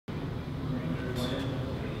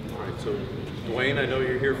right, so Dwayne, I know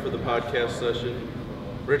you're here for the podcast session.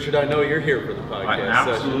 Richard, I know you're here for the podcast session.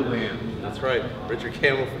 I absolutely am. That's right. Richard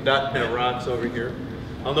Campbell from .NET Rocks over here.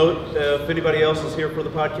 I'll note if anybody else is here for the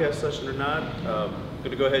podcast session or not. I'm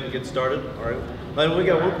going to go ahead and get started. All right. Well, we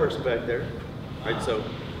got one person back there. All right, so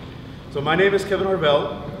my name is Kevin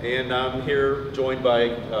Harvell, and I'm here joined by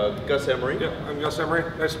Gus Emery. Yeah, I'm Gus Emery.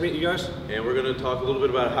 Nice to meet you guys. And we're going to talk a little bit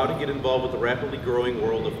about how to get involved with the rapidly growing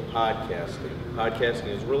world of podcasting. Podcasting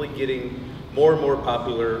is really getting more and more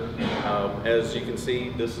popular. As you can see,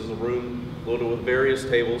 this is a room loaded with various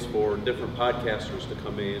tables for different podcasters to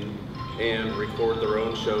come in and record their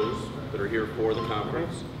own shows that are here for the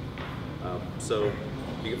conference. So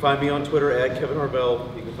you can find me on Twitter at Kevin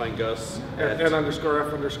Harvell. You can find Gus at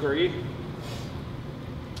 @_F_E.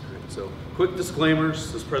 So, quick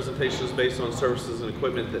disclaimers, this presentation is based on services and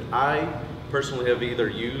equipment that I personally have either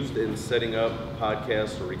used in setting up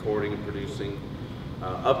podcasts or recording and producing.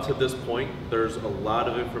 Up to this point, there's a lot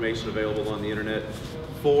of information available on the internet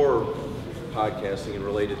for podcasting and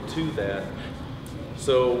related to that.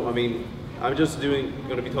 So, I mean, I'm just going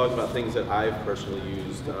to be talking about things that I've personally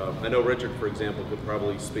used. I know Richard, for example, could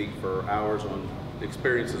probably speak for hours on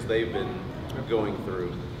experiences they've been going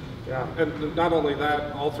through. Yeah, and not only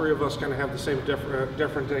that, all three of us kind of have the same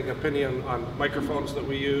differing opinion on microphones that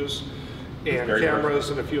we use and cameras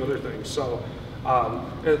and a few other things. So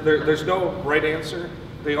there's no right answer.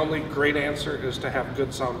 The only great answer is to have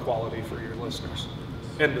good sound quality for your listeners.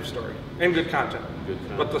 End of story. And good content.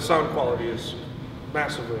 But the sound quality is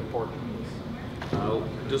massively important.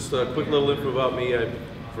 Just a quick little info about me. I'm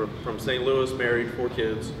from St. Louis, married, 4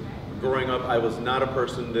 kids. Growing up, I was not a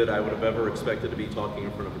person that I would have ever expected to be talking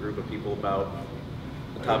in front of a group of people about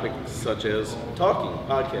a topic such as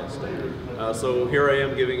podcasting. So here I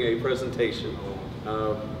am giving a presentation.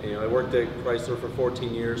 I worked at Chrysler for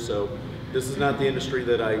 14 years, so this is not the industry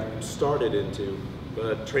that I started into,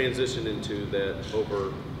 but transitioned into that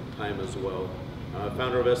over time as well.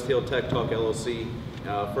 Founder of STL Tech Talk LLC.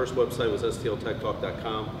 First website was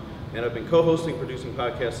stltechtalk.com, and I've been co-hosting, producing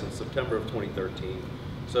podcasts since September of 2013.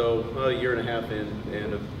 So a year and a half in,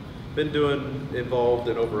 and I've been involved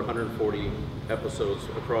in over 140 episodes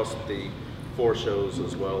across the 4 shows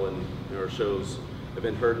as well, and our shows have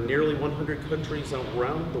been heard in nearly 100 countries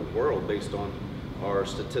around the world based on our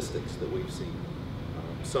statistics that we've seen.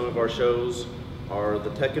 Some of our shows are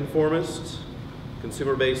The Tech Informist,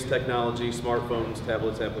 consumer-based technology, smartphones,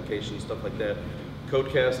 tablets, applications, stuff like that.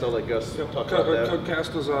 Codecast, I'll let Gus talk about that.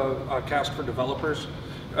 Codecast is a cast for developers.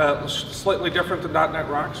 Slightly different than .NET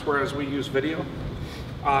Rocks, whereas we use video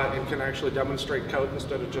and can actually demonstrate code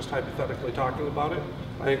instead of just hypothetically talking about it.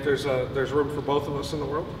 I think there's room for both of us in the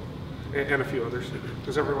world, and a few others,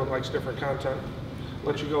 because everyone likes different content.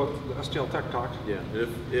 Let you go with the STL Tech Talk. Yeah,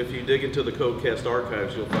 if you dig into the Codecast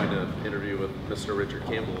archives, you'll find an interview with Mr. Richard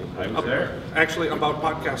Campbell. I was there. Actually, about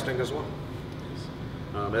podcasting as well.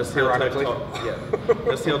 STL Tech Talk, yeah.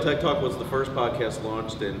 STL Tech Talk was the first podcast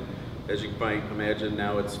launched, and as you might imagine,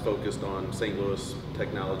 now it's focused on St. Louis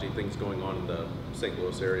technology, things going on in the St.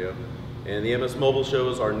 Louis area. And the MS Mobile Show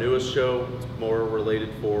is our newest show. It's more related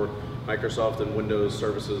for Microsoft and Windows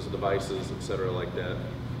services, devices, etc. like that.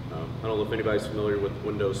 I don't know if anybody's familiar with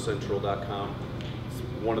WindowsCentral.com. It's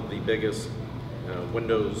one of the biggest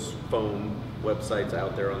Windows phone websites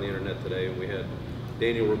out there on the internet today. And we had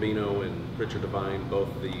Daniel Rubino and Richard Devine, both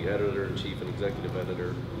the editor-in-chief and executive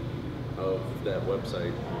editor of that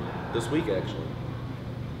website this week, actually.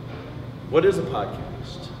 What is a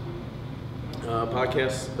podcast?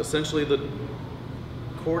 Podcast, essentially the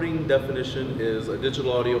recording definition is a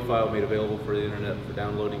digital audio file made available for the internet for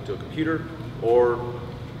downloading to a computer or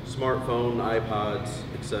smartphone, iPods,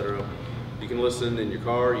 etc. You can listen in your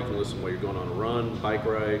car, you can listen while you're going on a run, bike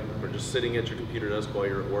ride, or just sitting at your computer desk while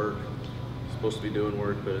you're at work. You're supposed to be doing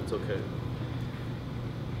work, but it's okay.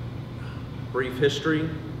 Brief history.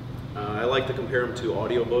 I like to compare them to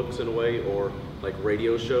audiobooks in a way, or like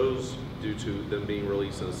radio shows, due to them being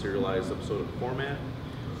released in a serialized episode format.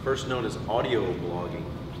 First known as audio blogging.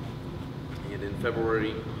 And in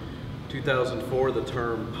February 2004, the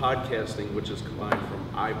term podcasting, which is combined from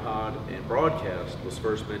iPod and broadcast, was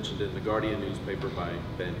first mentioned in the Guardian newspaper by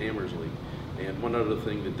Ben Hammersley. And one other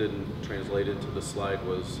thing that didn't translate into the slide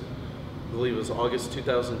was, I believe it was August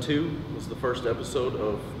 2002, was the first episode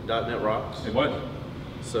of .NET Rocks. It was.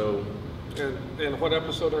 So, and what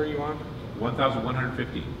episode are you on?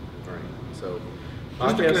 1,150. All right. So,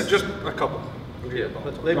 just a couple. Yeah,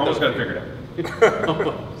 Almost got it figured out.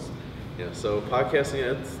 Almost. Yeah. So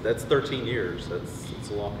podcasting, that's 13 years. It's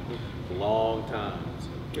a long time.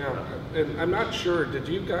 Yeah, and I'm not sure, did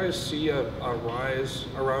you guys see a rise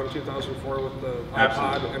around 2004 with the iPod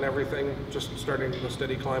Absolutely. and everything, just starting the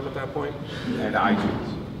steady climb at that point? And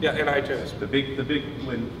iTunes. Yeah, and iTunes. The big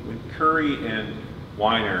when Curry and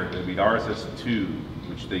Weiner with RSS2,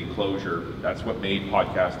 which the enclosure, that's what made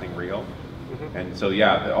podcasting real. And so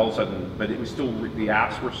yeah, all of a sudden, but it was still, the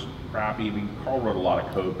apps were crappy. I mean, Carl wrote a lot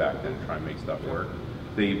of code back then to try and make stuff work.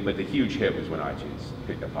 But the huge hit was when iTunes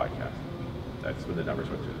picked up podcasting. That's when the numbers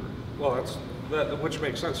went through the roof. Well, which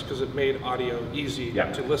makes sense because it made audio easy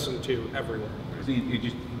Yeah. to listen to everywhere. So you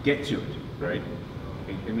just get to it, right?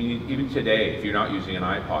 I mean, even today, if you're not using an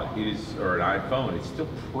iPod, or an iPhone, it's still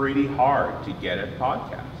pretty hard to get a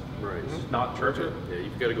podcast. Right. It's just not trivial. Yeah,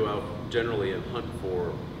 you've got to go out generally and hunt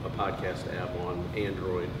for a podcast app on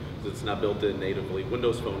Android. It's not built in natively.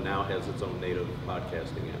 Windows Phone now has its own native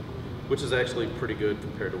podcasting app, which is actually pretty good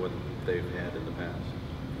compared to what they've had in the past.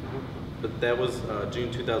 But that was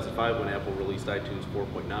June 2005 when Apple released iTunes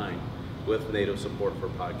 4.9 with native support for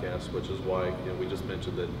podcasts, which is why we just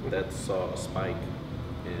mentioned that saw a spike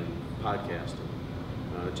in podcasting.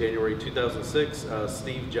 January 2006,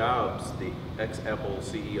 Steve Jobs, the ex-Apple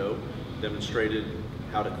CEO, demonstrated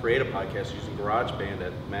how to create a podcast using GarageBand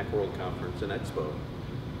at Macworld Conference and Expo,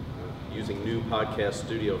 using new podcast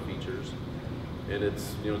studio features. And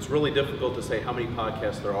it's really difficult to say how many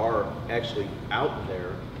podcasts there are actually out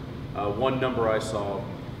there. One number I saw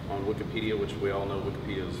on Wikipedia, which we all know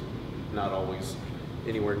Wikipedia is not always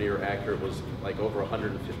anywhere near accurate, was like over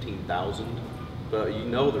 115,000. But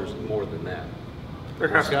there's more than that. There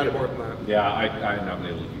has to gotta be more than that. Yeah, I'm not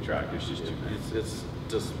able to keep track. There's just too many. It's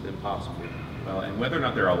just impossible. Well, and whether or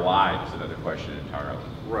not they're alive is another question entirely.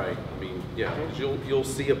 Right. I mean, yeah, 'cause you'll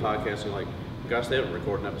see a podcast and you're like, gosh, they haven't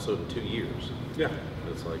recorded an episode in 2 years. Yeah.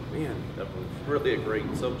 It's like, man, that was really a great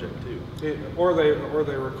subject too. Yeah, or they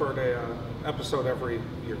record a episode every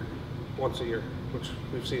year, once a year, which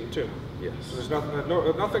we've seen too. Yes. So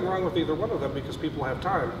there's nothing wrong with either one of them because people have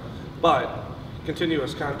time, but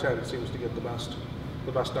continuous content seems to get the best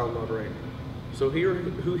download rate. So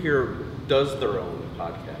who here does their own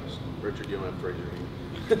podcast? Richard, you don't have to raise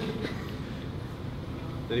your hand.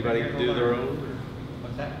 Anybody do their own?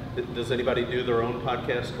 What's that? Does anybody do their own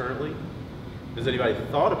podcast currently? Has anybody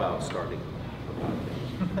thought about starting a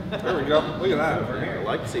podcast? There we go. Look at that. I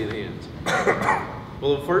like to see the hands.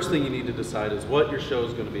 Well, the first thing you need to decide is what your show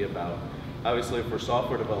is going to be about. Obviously, if we're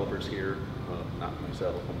software developers here, well, not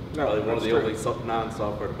myself, I'm No, probably one of the that's only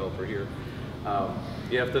non-software developer here.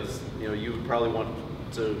 You have to, you would probably want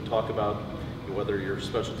to talk about whether your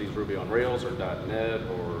specialty is Ruby on Rails or .NET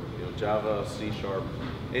or Java, C#,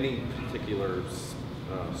 any particular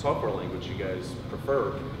software language you guys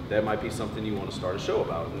prefer. That might be something you want to start a show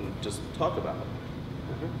about and just talk about.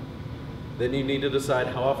 Then you need to decide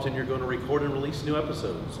how often you're going to record and release new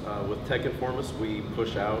episodes. With Tech Informist, we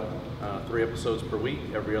push out 3 episodes per week.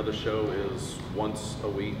 Every other show is once a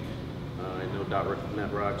week. I know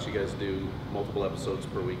 .NET Rocks, you guys do multiple episodes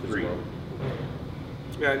per week as 3. well.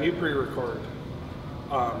 Yeah, and you pre-record.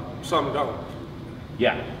 Some don't.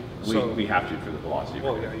 Yeah, So- we have to for the velocity.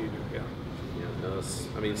 Well, yeah, you do. Yeah.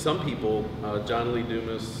 I mean, some people, John Lee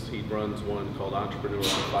Dumas, he runs one called Entrepreneur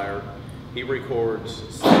on Fire. He records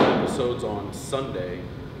 7 episodes on Sunday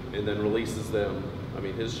and then releases them. I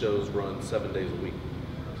mean, his shows run 7 days a week.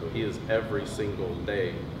 So he is every single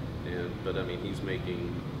day. But I mean, he's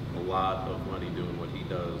making a lot of money doing what he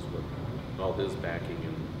does with all his backing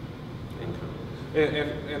and income.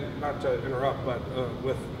 And not to interrupt, but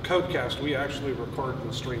with Codecast, we actually record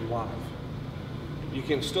and stream live. You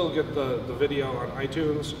can still get the video on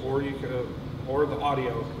iTunes, or or the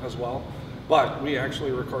audio as well, but we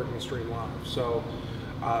actually record and stream live. So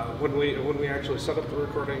when we actually set up the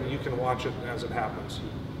recording, you can watch it as it happens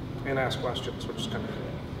and ask questions, which is kind of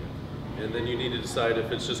cool. And then you need to decide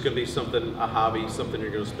if it's just going to be a hobby, something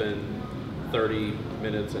you're going to spend 30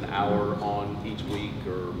 minutes, an hour on each week,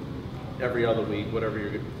 or every other week,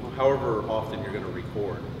 however often you're going to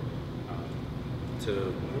record,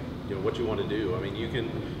 to what you want to do. I mean, you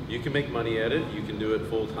can make money at it. You can do it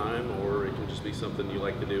full time, or it can just be something you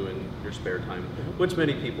like to do in your spare time, which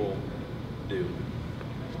many people do.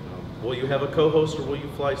 Will you have a co-host, or will you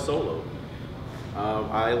fly solo?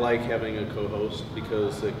 I like having a co-host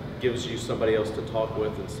because it gives you somebody else to talk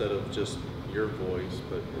with instead of just your voice,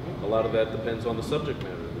 but a lot of that depends on the subject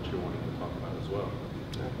matter that you're wanting to talk about as well.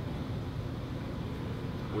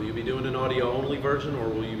 Will you be doing an audio-only version, or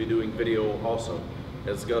will you be doing video also?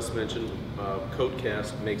 As Gus mentioned,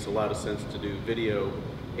 Codecast makes a lot of sense to do video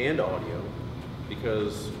and audio,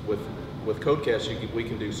 because with Codecast we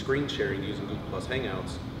can do screen sharing using Google Plus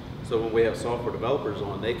Hangouts. So when we have software developers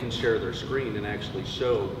on, they can share their screen and actually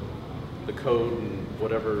show the code and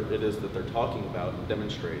whatever it is that they're talking about and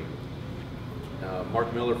demonstrating.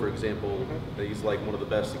 Mark Miller, for example, he's like one of the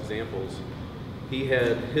best examples. He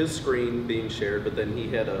had his screen being shared, but then he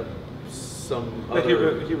had some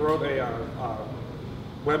other... He wrote a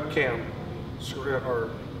webcam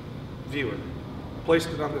or viewer, placed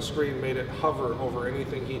it on the screen, made it hover over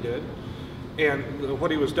anything he did. And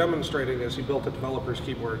what he was demonstrating is he built a developer's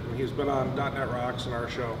keyboard. And he's been on .NET Rocks and our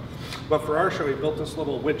show. But for our show, he built this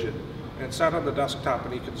little widget. And it sat on the desktop,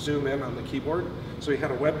 and he could zoom in on the keyboard. So he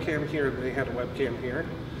had a webcam here, and he had a webcam here.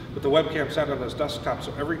 But the webcam sat on his desktop,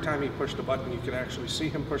 so every time he pushed a button, you could actually see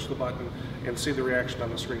him push the button and see the reaction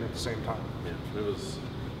on the screen at the same time. Yeah, it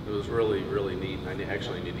was really, really neat. I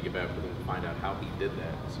actually need to get back with him to find out how he did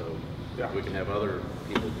that, so we can have other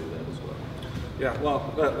people do that as well. Yeah,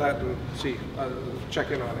 well, check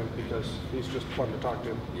in on him because he's just fun to talk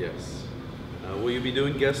to. Yes. Will you be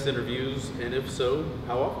doing guest interviews, and if so,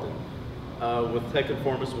 how often? With Tech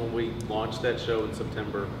Informants, when we launched that show in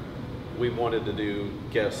September, we wanted to do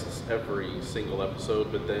guests every single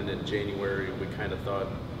episode, but then in January we kind of thought,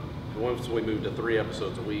 once we moved to 3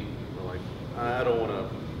 episodes a week, we're like, I don't want to,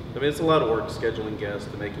 I mean, it's a lot of work scheduling guests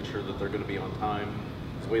and making sure that they're going to be on time,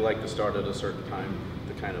 so we like to start at a certain time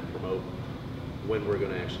to kind of promote when we're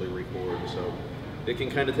going to actually record, so it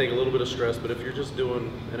can kind of take a little bit of stress, but if you're just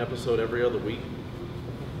doing an episode every other week,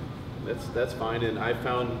 that's fine. And I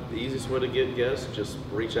found the easiest way to get guests, just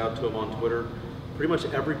reach out to them on Twitter. Pretty much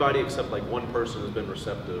everybody except like one person has been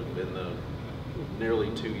receptive in the nearly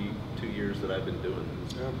two years that I've been doing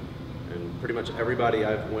this. Yeah. And pretty much everybody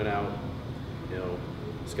I've went out, you know,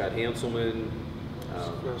 Scott Hanselman,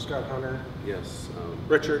 Scott Hunter. Yes.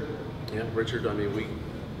 Richard. Yeah, Richard. I mean,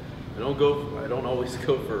 I don't always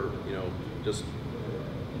go for, you know, just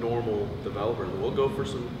normal developers. We'll go for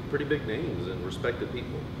some pretty big names and respected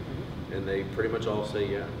people. And they pretty much all say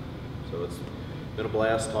yeah. So it's been a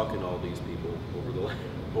blast talking to all these people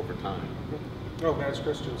over time. Oh, Mads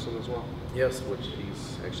Christensen as well. Yes, which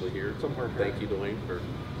he's actually here. Somewhere here. Thank you, Dwayne, for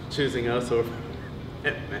choosing us over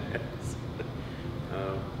at Mads.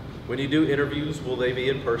 When you do interviews, will they be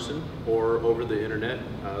in person or over the internet?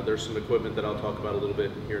 There's some equipment that I'll talk about a little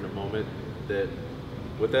bit here in a moment that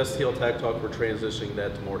with STL Tech Talk, we're transitioning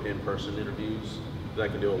that to more in-person interviews. I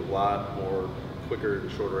can do a lot more quicker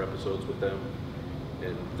and shorter episodes with them,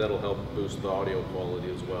 and that'll help boost the audio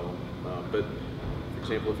quality as well. But for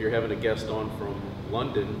example, if you're having a guest on from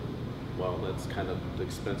London, well, that's kind of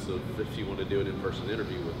expensive if you want to do an in-person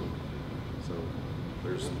interview with them. So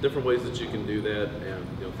there's different ways that you can do that, and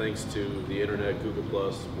you know, thanks to the internet, Google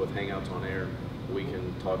Plus, with Hangouts on Air, we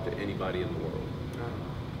can talk to anybody in the world.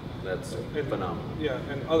 That's phenomenal. Yeah,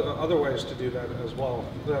 and other ways to do that as well.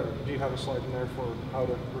 Do you have a slide in there for how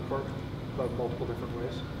to record? About multiple different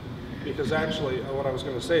ways. Because actually, what I was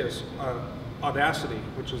going to say is Audacity,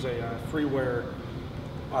 which is a freeware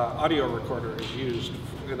audio recorder, is used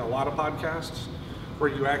in a lot of podcasts where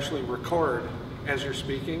you actually record as you're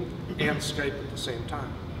speaking and Skype at the same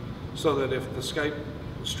time. So that if the Skype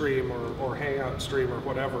stream or Hangout stream or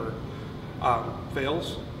whatever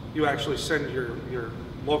fails, you actually send your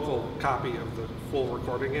local copy of the full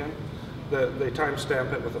recording in. They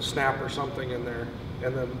timestamp it with a snap or something in there,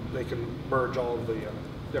 and then they can merge all of the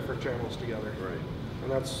different channels together. Right.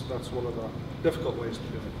 And that's one of the difficult ways to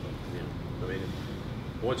do it. Yeah. I mean,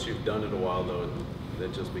 once you've done it a while, though,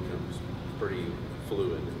 it just becomes pretty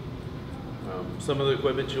fluid. Some of the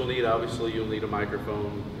equipment you'll need, obviously, you'll need a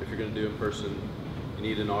microphone. If you're going to do in person, you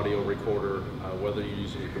need an audio recorder, whether you're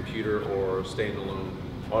using a computer or a standalone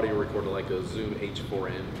audio recorder like a Zoom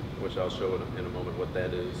H4n, which I'll show in a moment what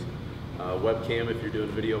that is. Webcam if you're doing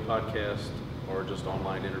a video podcast or just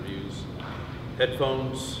online interviews.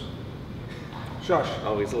 Headphones. Shush.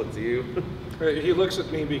 Always look to you. He looks at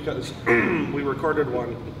me because we recorded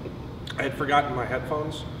one. I had forgotten my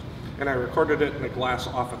headphones, and I recorded it in a glass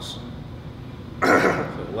office. So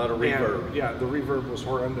a lot of reverb. And, yeah, the reverb was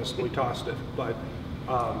horrendous, and we tossed it. But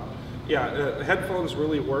headphones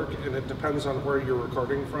really work, and it depends on where you're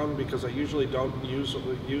recording from, because I usually don't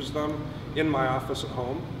use them in my office at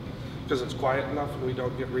home, because it's quiet enough and we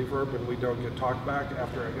don't get reverb and we don't get talkback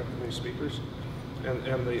after I get the new speakers and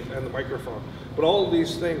the microphone. But all of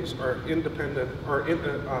these things are independent or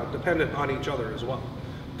dependent on each other as well.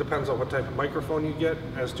 Depends on what type of microphone you get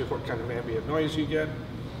as to what kind of ambient noise you get.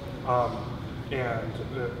 And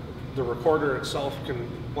the recorder itself can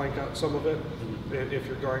blank out some of it. If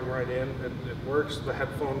you're going right in, it works. The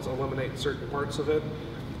headphones eliminate certain parts of it.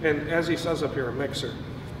 And as he says up here, a mixer.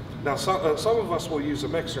 Now, some of us will use a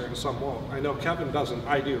mixer and some won't. I know Kevin doesn't.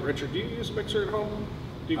 I do. Richard, do you use a mixer at home?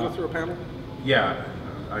 Do you go through a panel? Yeah,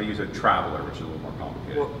 I use a Traveler, which is a little more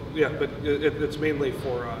complicated. Well, yeah, but it's mainly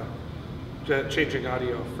for changing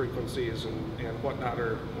audio frequencies and whatnot,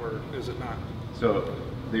 or is it not? So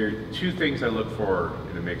there are two things I look for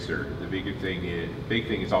in a mixer. The big thing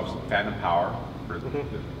is obviously phantom power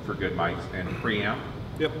for good mics, and preamp.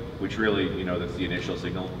 Yep. Which really, you know, that's the initial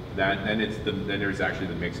signal. Then there's actually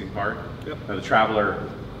the mixing part. Yep. Now the Traveler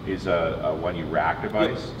is a 1U rack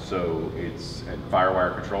device, so it's and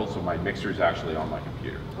FireWire controlled. So my mixer is actually on my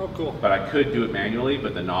computer. Oh, cool. But I could do it manually,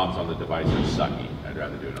 but the knobs on the device are sucky. I'd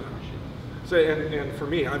rather do it on the machine. So and for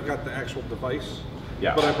me, I've got the actual device.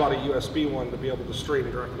 Yeah. But I bought a USB one to be able to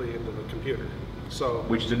stream directly into the computer. So.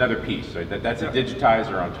 Which is another piece, right? That's a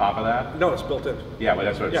digitizer on top of that. No, it's built in. Yeah, but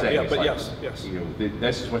that's what I'm saying. Yeah, It's but like, yes. You know,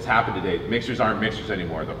 this is what's happened today. Mixers aren't mixers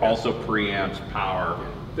anymore. They're also preamps, power,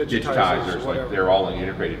 digitizers. Like they're all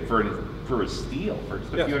integrated for a steal for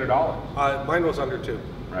just a few $100. Mine was under $2.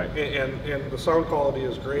 Right. And the sound quality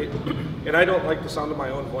is great. And I don't like the sound of my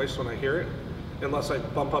own voice when I hear it, unless I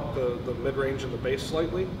bump up the mid-range and the bass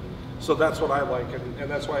slightly. So that's what I like, and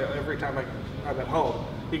that's why every time I'm at home,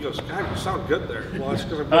 he goes, God, you sound good there. Well, it's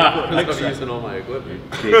because I'm using all my equipment.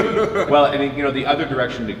 Well, and you know, the other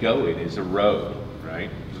direction to go in is a Rode, right?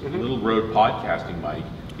 A little Rode podcasting mic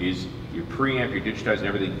is your preamp, your digitizer, and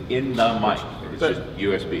everything in the mic. It's just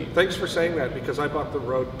USB. Thanks for saying that, because I bought the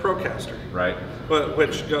Rode Procaster, right?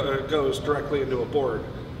 Which goes directly into a board,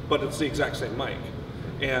 but it's the exact same mic.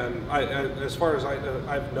 And as far as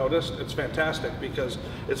I've noticed, it's fantastic because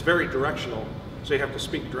it's very directional. So you have to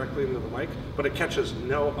speak directly into the mic, but it catches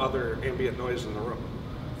no other ambient noise in the room.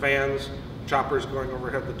 Fans, choppers going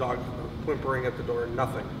overhead, the dog whimpering at the door,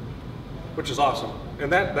 nothing. Which is awesome.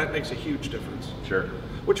 And that makes a huge difference. Sure.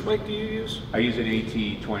 Which mic do you use? I use an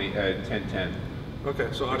AT20 1010. Okay,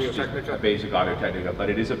 so Audio-Technica. A basic Audio-Technica, but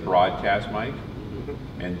it is a broadcast mic.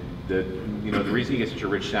 And the reason you get such a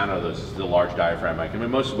rich sound out of those is the large diaphragm mic. I mean,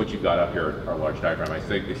 most of what you've got up here are large diaphragm mics,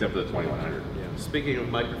 except for the 2100. Yeah. Speaking of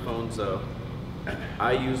microphones,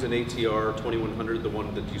 I use an ATR 2100, the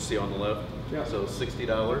one that you see on the left. Yeah. So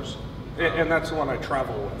 $60. And that's the one I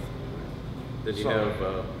travel with. Then you have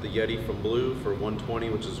the Yeti from Blue for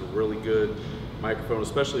 $120, which is a really good microphone,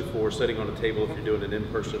 especially for sitting on a table. If you're doing an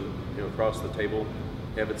in-person, across the table,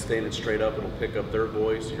 have it standing straight up, it'll pick up their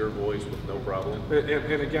voice, your voice with no problem.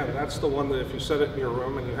 And again, that's the one that if you set it in your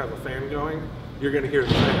room and you have a fan going, you're going to hear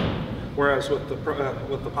the fan. Whereas with the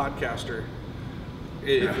Podcaster,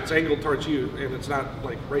 if it's angled towards you and it's not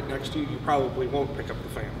like right next to you, you probably won't pick up the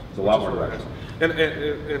fan. It's a lot more direct.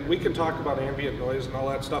 And we can talk about ambient noise and all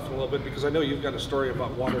that stuff in a little bit, because I know you've got a story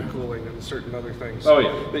about water cooling and certain other things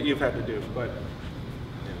that you've had to do. But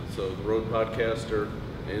so the Rode Podcaster,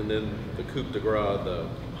 and then the Coupe de Gras, the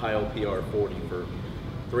Heil PR40 for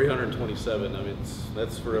 $327. I mean,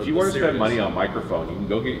 that's for if you want to spend money on microphone, you can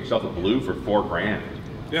go get yourself a Blue for $4,000.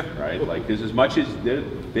 Yeah. Right? Like, there's as much as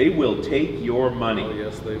they will take your money. Oh,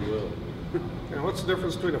 yes, they will. And what's the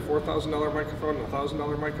difference between a $4,000 microphone and a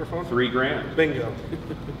 $1,000 microphone? $3,000. Bingo.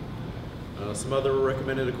 Some other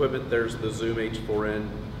recommended equipment, there's the Zoom H4n.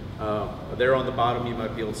 There on the bottom, you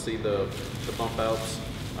might be able to see the bump outs.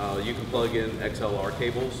 You can plug in XLR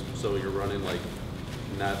cables, so you're running like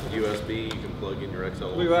not USB, you can plug in your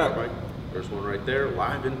XLR. Look at that. Mic. There's one right there,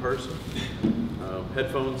 live in person.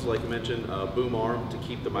 Headphones, like you mentioned, boom arm to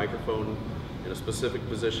keep the microphone in a specific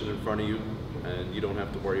position in front of you, and you don't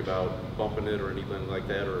have to worry about bumping it or anything like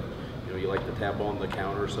that, or you like to tap on the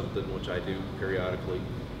counter or something, which I do periodically.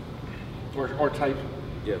 Or type.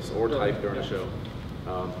 Yes, or type during a show.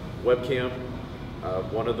 Webcam,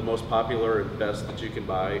 one of the most popular and best that you can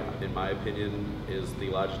buy, in my opinion, is the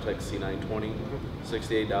Logitech C920.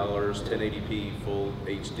 $68, 1080p, full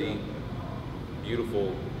HD,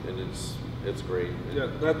 beautiful, and it's great. Yeah,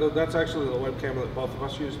 that's actually the webcam that both of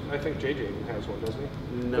us use. I think JJ has one, doesn't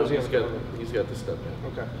he? No, he's got the step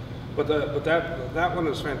in. Okay, but that one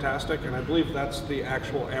is fantastic, and I believe that's the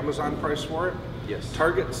actual Amazon price for it. Yes.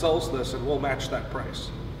 Target sells this, and we'll match that price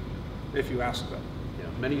if you ask them. Yeah,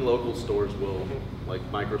 many local stores will, like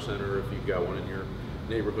Micro Center, if you've got one in your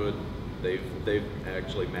neighborhood, they've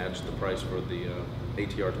actually matched the price for the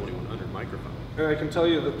ATR 2100 microphone. And I can tell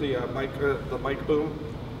you that the mic boom,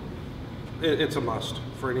 it's a must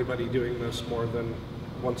for anybody doing this more than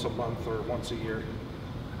once a month or once a year.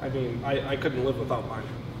 I mean, I couldn't live without mine.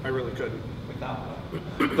 I really couldn't. Without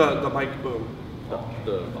the mic boom.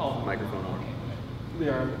 The microphone arm.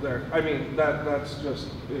 The arm there. I mean, that's just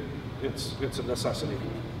it's a necessity,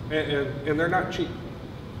 and they're not cheap.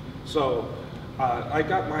 So I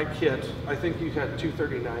got my kit. I think you had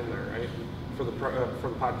 $239 there, right, for the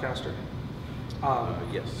Podcaster.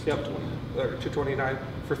 Yes. Yep. 229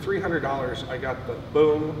 for $300. I got the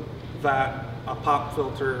boom, that, a pop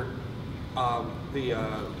filter, the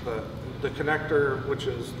connector, which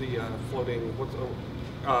is the floating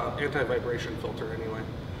anti-vibration filter anyway,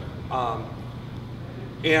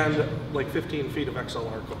 and like 15 feet of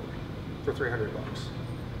XLR cord for $300.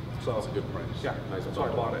 So That's a good price. Yeah, Nice that's why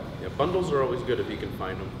I bought it. Yeah, bundles are always good if you can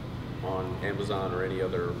find them on Amazon or any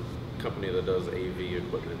other company that does AV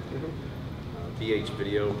equipment. BH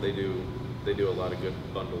Video, they do a lot of good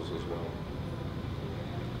bundles as well.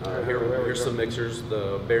 Here's some mixers.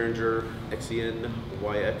 The Behringer XEN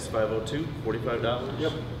YX502, $45.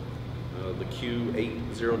 Yep. The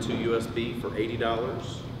Q802 USB for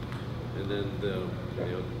 $80, and then the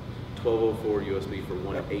 1204 USB for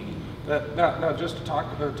 $180. Now, just to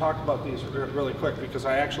talk about these really quick, because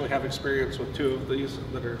I actually have experience with two of these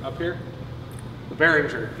that are up here. The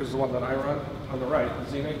Behringer is the one that I run on the right,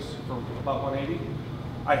 the Xenix for about 180.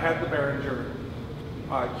 I had the Behringer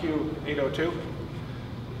Q802.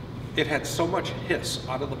 It had so much hiss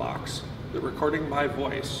out of the box that recording my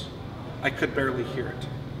voice, I could barely hear it,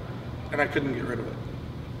 and I couldn't get rid of it.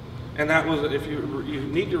 And that was, if you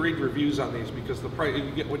need to read reviews on these, because the price,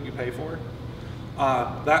 you get what you pay for.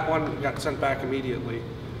 That one got sent back immediately,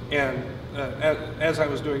 and as I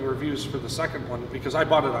was doing reviews for the second one, because I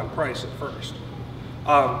bought it on price at first,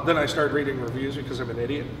 then I started reading reviews because I'm an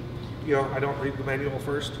idiot. You know, I don't read the manual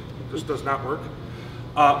first. It just does not work.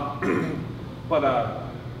 But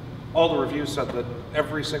all the reviews said that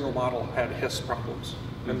every single model had hiss problems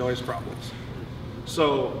and noise problems.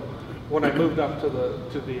 So when I moved up to the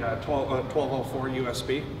 1204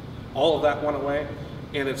 USB, all of that went away,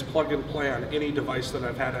 and it's plug and play on any device that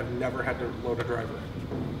I've had. I've never had to load a driver.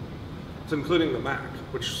 It's including the Mac,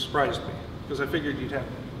 which surprised me, because I figured you'd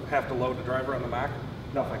have to load a driver on the Mac.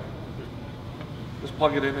 Nothing. Just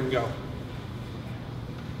plug it in and go.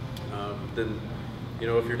 Then,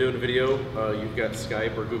 if you're doing a video, you've got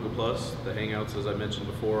Skype or Google Plus, the Hangouts, as I mentioned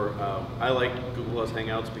before. I like Google Plus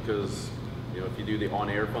Hangouts because, if you do the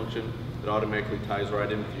on-air function, it automatically ties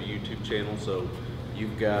right in with your YouTube channel. So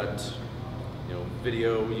you've got,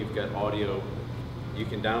 video, you've got audio. You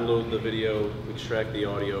can download the video, extract the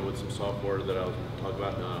audio with some software that I'll talk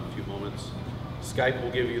about in a few moments. Skype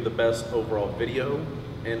will give you the best overall video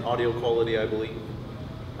and audio quality, I believe.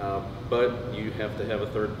 But you have to have a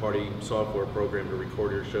third-party software program to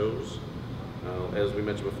record your shows. As we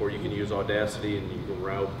mentioned before, you can use Audacity and you can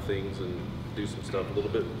route things and do some stuff a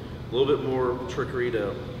little bit more trickery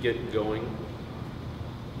to get going.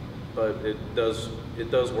 But it does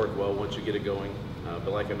work well once you get it going.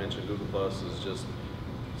 But like I mentioned, Google Plus is just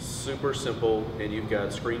super simple, and you've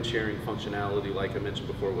got screen sharing functionality, like I mentioned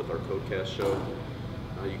before with our Codecast show.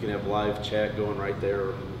 You can have live chat going right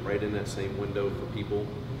there, right in that same window for people.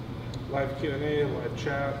 Live Q&A, live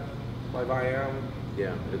chat, live IM.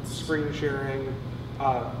 Yeah, it's screen sharing,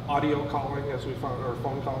 audio calling, as we found, or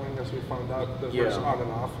phone calling, as we found out. That was on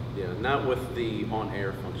and off. Yeah, not with the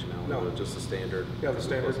on-air functionality, no, but just the standard. Yeah, the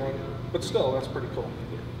standard one. But still, that's pretty cool.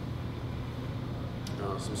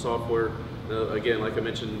 Yeah. Some software. Again, like I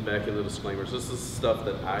mentioned back in the disclaimers, this is stuff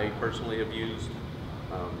that I personally have used.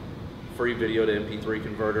 Free video to MP3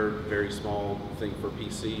 converter, very small thing for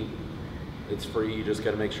PC. It's free, you just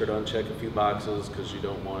got to make sure to uncheck a few boxes because you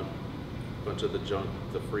don't want a bunch of the junk,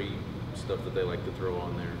 the free stuff that they like to throw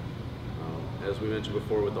on there. As we mentioned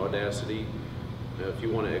before with Audacity, if you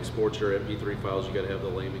want to export your MP3 files, you got to have the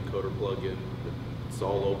lame encoder plugin. It's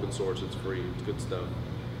all open source, it's free, it's good stuff.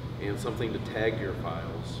 And something to tag your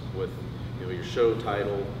files with, your show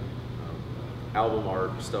title, album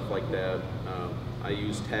art, stuff like that. I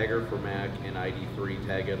use Tagger for Mac and ID3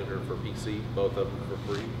 Tag Editor for PC, both of them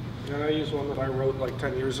for free. And I use one that I wrote like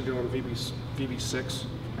 10 years ago in VB6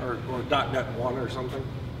 or .NET 1 or something.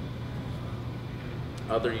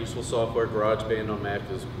 Other useful software, GarageBand on Mac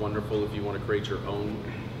is wonderful if you want to create your own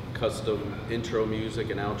custom intro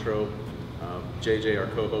music and outro. JJ, our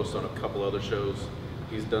co-host on a couple other shows,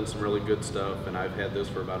 he's done some really good stuff, and I've had this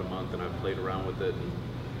for about a month and I've played around with it, and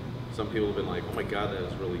some people have been like, oh my god, that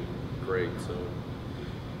is really great. So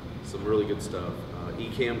some really good stuff.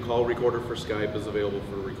 Ecamm call recorder for Skype is available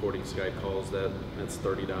for recording Skype calls. That's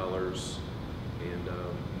 $30. And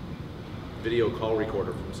video call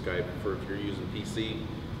recorder from Skype for if you're using PC,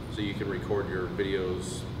 so you can record your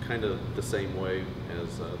videos kind of the same way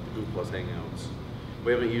as the Google Plus Hangouts.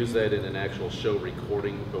 We haven't used that in an actual show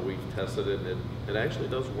recording, but we've tested it, and it actually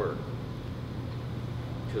does work.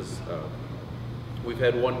 Because we've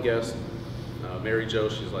had one guest, Mary Jo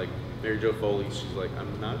Foley, she's like,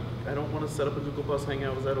 I don't want to set up a Google Plus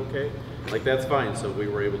Hangout, is that okay? Like, that's fine. So we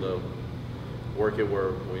were able to work it where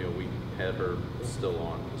we have her still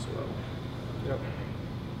on as well. Yep.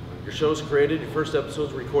 Your show's created, your first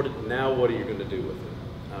episode's recorded. Now, what are you going to do with it?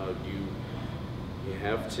 You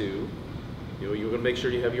have to, you're going to make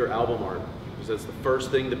sure you have your album art, because that's the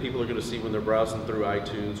first thing that people are going to see when they're browsing through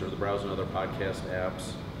iTunes or they're browsing other podcast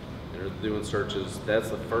apps and they're doing searches. That's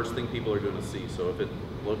the first thing people are going to see. So if it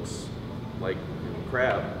looks like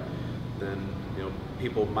crap, then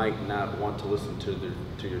people might not want to listen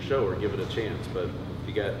to your show or give it a chance. But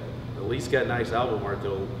if you at least got nice album art,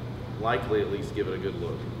 they'll likely at least give it a good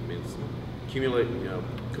look. I mean, it's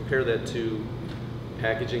compare that to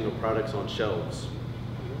packaging of products on shelves,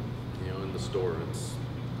 in the store. It's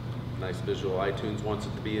nice visual. iTunes wants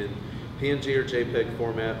it to be in PNG or JPEG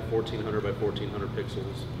format, 1400 by 1400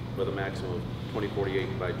 pixels, with a maximum of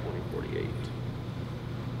 2048 by 2048.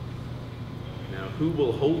 Now, who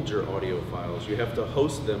will hold your audio files? You have to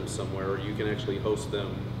host them somewhere, or you can actually host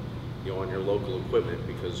them, on your local equipment,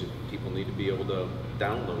 because people need to be able to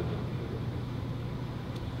download them.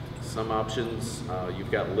 Some options,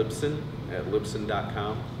 you've got Libsyn at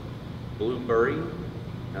libsyn.com. Blueberry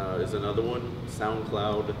is another one.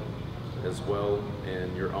 SoundCloud as well,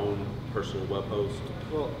 and your own personal web host.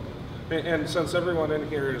 Well, and since everyone in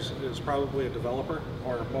here is probably a developer,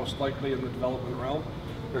 or most likely in the development realm,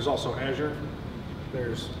 there's also Azure,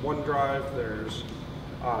 there's OneDrive, there's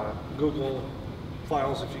Google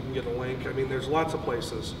Files if you can get a link. I mean, there's lots of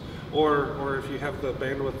places. Or if you have the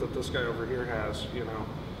bandwidth that this guy over here has,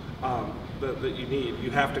 that you need,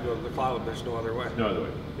 you have to go to the cloud. There's no other way. No other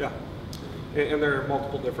way. Yeah. And there are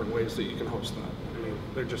multiple different ways that you can host that. I mean,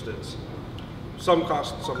 there just is. Some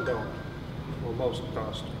cost, some don't. Well, most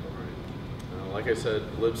cost. Like I said,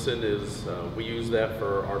 Libsyn is, we use that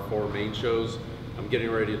for our 4 main shows. I'm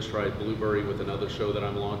getting ready to try Blueberry with another show that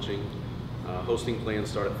I'm launching. Hosting plans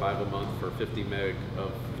start at $5 a month for 50 meg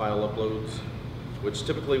of file uploads, which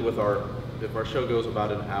typically if our show goes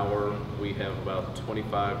about an hour, we have about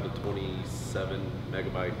 25 to 27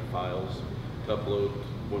 megabyte files to upload.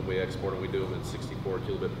 When we export them, we do them at 64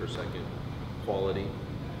 kilobit per second quality.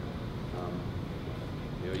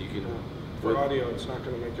 You can... For audio, it's not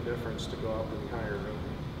going to make a difference to go up any higher,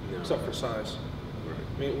 really, except for size. Right.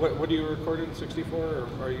 I mean, what do you record in 64, or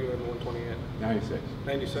are you in 128? 96.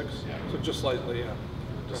 96? Yeah. So just slightly, yeah.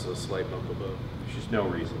 Just a slight bump above. There's just no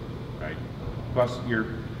reason, right? Plus,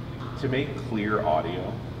 to make clear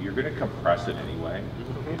audio, you're going to compress it anyway.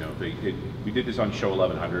 We did this on show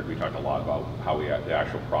 1100. We talked a lot about how the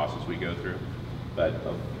actual process we go through, but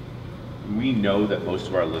we know that most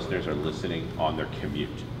of our listeners are listening on their commute,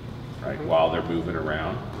 right, while they're moving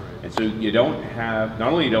around. And so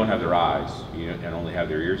not only you don't have their eyes, and only have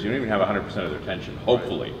their ears, you don't even have 100% of their attention,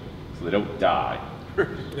 hopefully, so they don't die.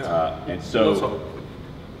 And so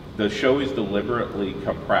the show is deliberately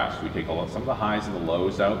compressed. We take some of the highs and the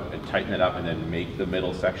lows out and tighten it up, and then make the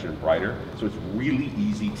middle section brighter, so it's really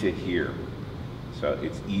easy to hear. So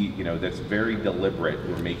it's that's very deliberate.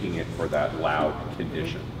 We're making it for that loud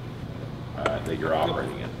condition that you're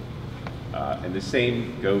operating in. And the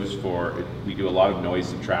same goes for, we do a lot of noise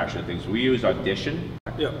subtraction and things. We use Audition,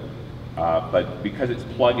 but because its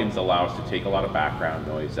plugins allow us to take a lot of background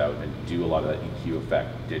noise out and do a lot of that EQ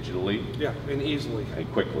effect digitally. Yeah, and easily. And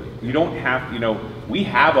quickly. You don't have, we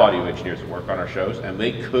have audio engineers that work on our shows, and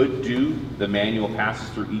they could do the manual passes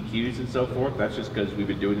through EQs and so forth. That's just because we've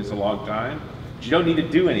been doing this a long time. But you don't need to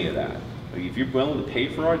do any of that. If you're willing to pay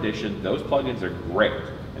for Audition, those plugins are great.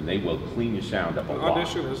 And they will clean your sound up a lot.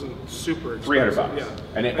 Audition isn't super expensive. $300.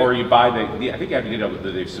 Yeah. Or you buy I think you have to get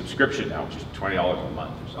the subscription now, which is $20 a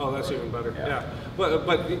month. Or something. Oh, that's even better. Yeah. But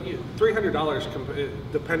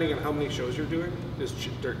 $300, depending on how many shows you're doing, is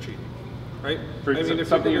dirt cheap, right? For if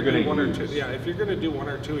something you're going to use. If you're going to do 1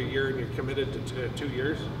 or 2 a year and you're committed to 2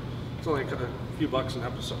 years, it's only a few bucks an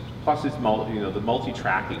episode. Plus, it's the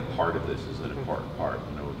multi-tracking part of this is an important part.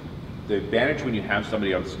 The advantage when you have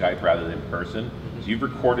somebody on Skype rather than in person. You've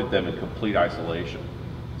recorded them in complete isolation,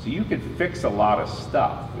 so you can fix a lot of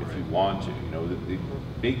stuff if you want to. The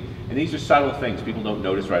big, and these are subtle things people don't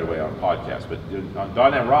notice right away on podcasts. But on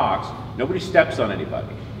 .NET Rocks, nobody steps on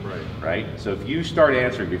anybody, right? So if you start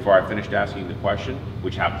answering before I finished asking the question,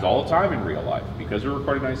 which happens all the time in real life, because we're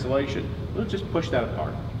recording in isolation, we'll just push that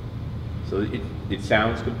apart. So it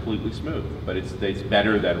sounds completely smooth, but it's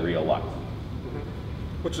better than real life.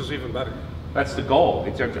 Which is even better. That's the goal. I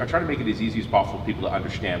try to make it as easy as possible for people to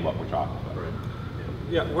understand what we're talking about. Right.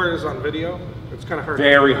 Yeah, whereas on video, it's kind of hard.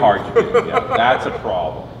 Very hard to do. Yeah, that's a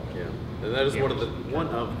problem. Yeah, and that is one of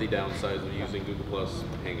the downsides of using Google Plus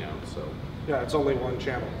Hangouts. So. Yeah, it's only one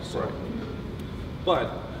channel. So. Right.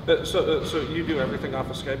 But so you do everything off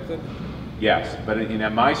of Skype then? Yes, but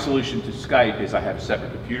my solution to Skype is I have a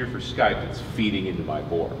separate computer for Skype that's feeding into my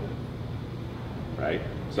board, right?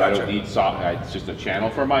 So Gotcha. I don't need it's just a channel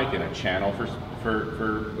for mic and a channel for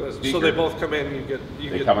speaker. So they both come in,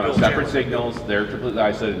 They come on separate signals, they're completely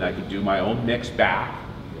isolated, and I can do my own mix back,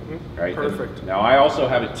 right? Perfect. And now I also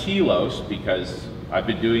have a telos, because I've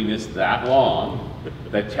been doing this that long,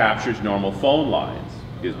 that captures normal phone lines.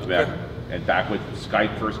 And back when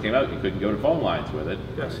Skype first came out, you couldn't go to phone lines with it.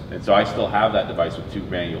 Yes. And so I still have that device with 2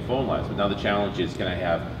 manual phone lines. But now the challenge is, can I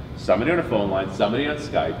have somebody on a phone line, somebody on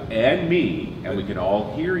Skype, and me, and we can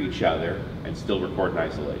all hear each other and still record in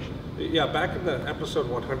isolation. Yeah, back in the episode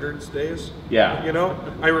 100s days, Yeah. you know,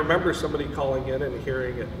 I remember somebody calling in and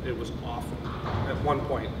hearing it was awful at one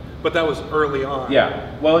point, but that was early on.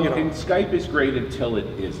 Yeah, well, You know. and Skype is great until it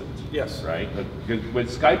isn't. Yes. Right? Because when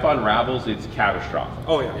Skype unravels, it's catastrophic.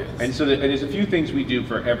 Oh yeah. And so and there's a few things we do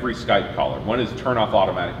for every Skype caller. One is turn off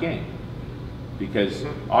automatic gain. Because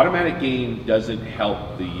automatic gain doesn't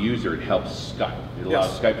help the user, it helps Skype. It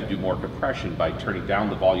allows Skype to do more compression by turning down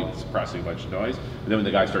the volume and suppressing a bunch of noise. And then when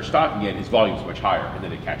the guy starts talking again, his volume's much higher, and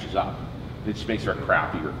then it catches up. It just makes for a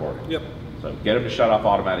crappy recording. Yep. So get them to shut off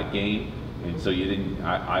automatic gain. And so you didn't,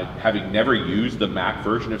 I having never used the Mac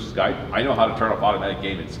version of Skype, I know how to turn off automatic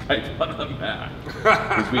gain in Skype on the Mac.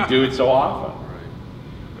 Because we do it so often.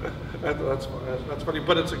 That's funny,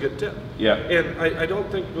 but it's a good tip. Yeah. And I don't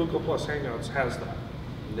think Google Plus Hangouts has that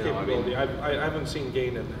No, capability. I haven't seen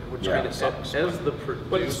gain in there, which Yeah. kind of sucks. As the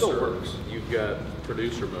But it still producer, works. you've got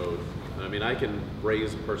producer mode. I mean, I can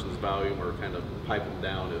raise a person's volume or kind of pipe them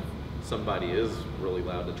down if somebody is really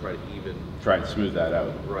loud to try to even. Try and smooth that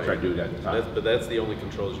out. Right. Try to do it at the time. But that's the only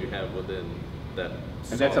controls you have within that.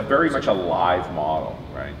 And that's a very much a live model,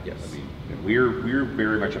 right? Yes. I mean, we're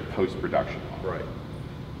very much a post-production model. Right.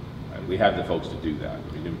 We have the folks to do that.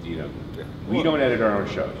 We don't, we Well- don't edit our own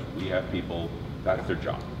shows. We have people, that's their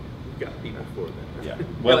job. You've got people for that. Yeah.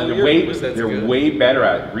 Well, and That's they're good. way better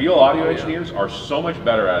at it. Real audio Oh, yeah. engineers are so much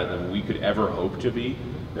better at it than we could ever hope to be.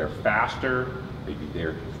 They're faster.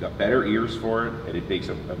 They've got better ears for it, and it makes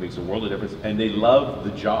a world of difference. And they love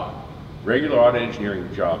the job. Regular audio engineering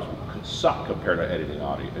jobs suck compared to editing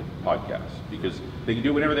audio podcasts because they can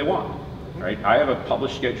do whatever they want. Right? I have a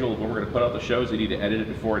published schedule of when we're going to put out the shows. They need to edit it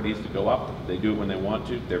before it needs to go up. They do it when they want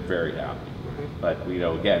to. They're very happy. But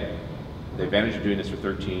again, the advantage of doing this for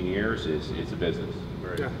 13 years is it's a business.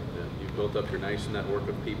 Right. Yeah. You've built up your nice network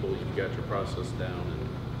of people. You've got your process down, and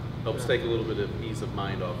helps take a little bit of ease of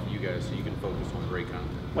mind off you guys, so you can focus on great content.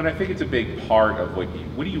 When I think it's a big part of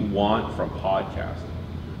what do you want from podcasting?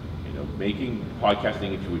 Making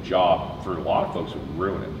podcasting into a job for a lot of folks would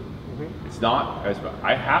ruin it. It's not as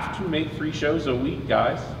I have to make 3 shows a week,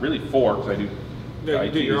 guys. Really 4 because I do Yeah, you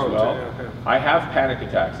IT do your as own well. thing, yeah. I have panic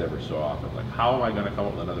attacks every so often. Like, how am I going to come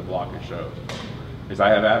up with another block of shows? Because I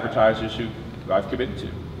have advertisers who I've committed to.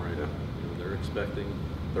 Right. They're expecting.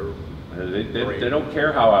 They don't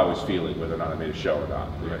care how I was feeling, whether or not I made a show or not.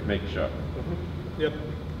 They make a show. Yep.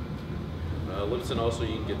 Libsyn also,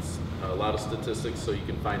 you can get a lot of statistics, so you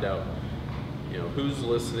can find out, who's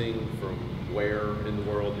listening from where in the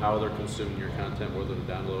world, how they're consuming your content, whether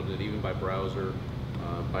they're downloading it, even by browser,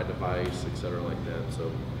 by device, etc., like that.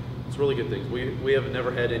 So it's really good things. We have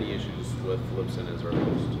never had any issues with Libsyn as our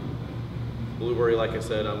host. Blueberry, like I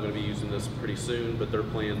said, I'm going to be using this pretty soon, but their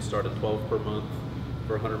plans start at $12 per month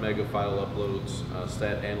for 100 mega file uploads.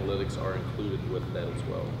 Stat analytics are included with that as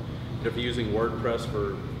well. And if you're using WordPress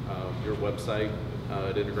for your website,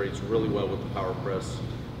 it integrates really well with the PowerPress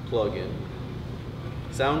plugin.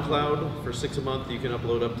 SoundCloud, for $6 a month, you can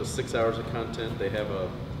upload up to 6 hours of content. They have a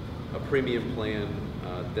premium plan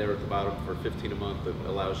there at the bottom for $15 a month that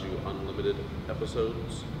allows you unlimited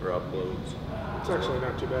episodes or uploads. It's actually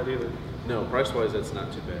not too bad either. No, price-wise, that's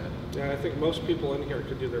not too bad. Yeah, I think most people in here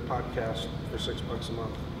could do their podcast for $6 a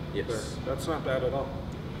month. Yes. There. That's not bad at all.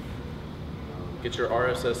 Get your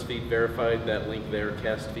RSS feed verified. That link there,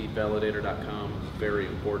 castfeedvalidator.com, very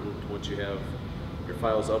important. Once you have your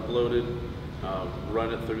files uploaded,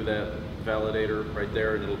 run it through that validator right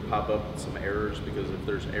there, and it'll pop up some errors, because if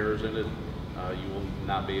there's errors in it, you will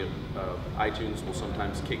not be, iTunes will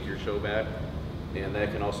sometimes kick your show back, and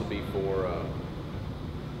that can also be for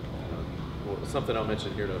something I'll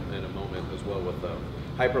mention here in a moment as well, with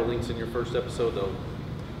hyperlinks in your first episode. They'll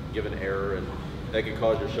give an error, and that can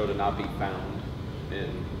cause your show to not be found in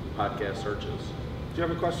podcast searches. Do you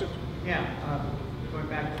have a question? Yeah, going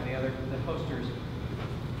back to the posters.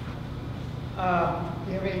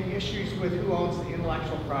 Do you have any issues with who owns the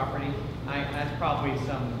intellectual property? That's probably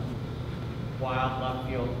some wild left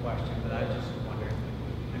field question, but I just wondered.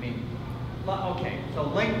 I mean, okay, so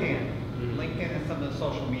LinkedIn, LinkedIn and some of the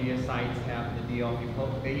social media sites have the deal. If you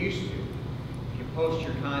post, they used to. If you post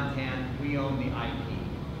your content, we own the IP.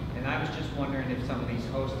 And I was just wondering if some of these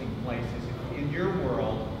hosting places, in your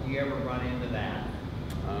world, do you ever run into that?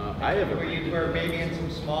 I haven't. Where maybe in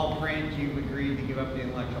some small print you've agreed to give up the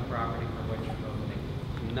intellectual property for what you're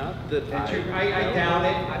posting. Not that I doubt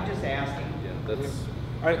it. I'm just asking. Yeah, that's.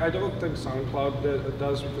 I don't think SoundCloud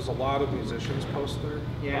does, because a lot of musicians post there.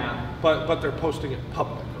 Yeah. But they're posting it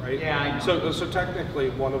public, right? Yeah, I know. So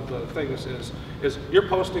technically, one of the things is you're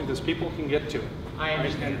posting this, people can get to it. I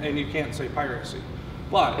understand. Right? And you can't say piracy.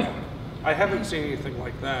 But I haven't seen anything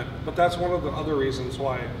like that. But that's one of the other reasons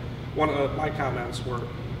why one of my comments were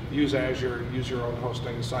use Azure, use your own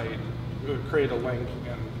hosting site, create a link,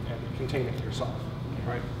 and contain it yourself,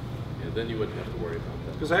 right? Yeah, then you wouldn't have to worry about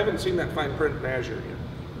that. Because I haven't seen that fine print in Azure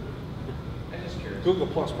yet. I'm just curious. Google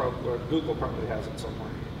probably has it somewhere.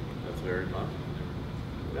 That's very possible.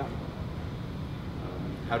 Yeah.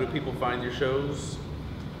 How do people find your shows?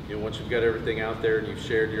 You know, once you've got everything out there and you've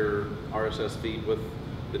shared your RSS feed with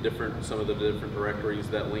some of the different directories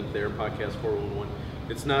that link there, Podcast 411.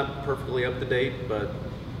 It's not perfectly up to date, but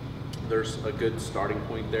there's a good starting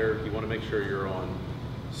point there. You want to make sure you're on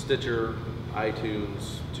Stitcher,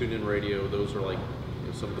 iTunes, TuneIn Radio. Those are like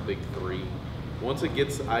some of the big three. Once it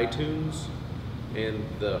gets iTunes and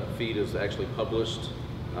the feed is actually published,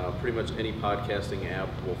 pretty much any podcasting app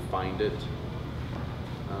will find it.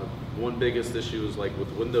 One biggest issue is like with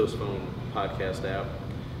Windows Phone podcast app,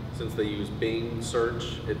 since they use Bing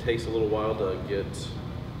search, it takes a little while to get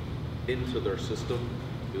into their system.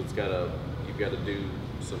 You've got to do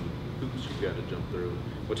some hoops you've got to jump through,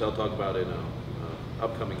 which I'll talk about in an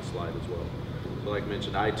upcoming slide as well. So like I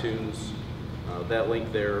mentioned, iTunes, that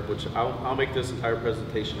link there, which I'll make this entire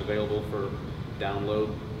presentation available for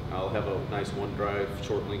download. I'll have a nice OneDrive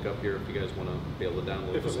short link up here if you guys want to be able to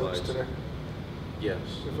download If the it slides. works today. Yes.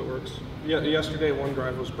 If it works. Yeah, yesterday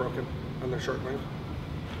OneDrive was broken on their short link.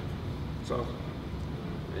 So.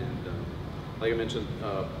 And like I mentioned,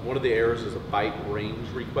 one of the errors is a byte range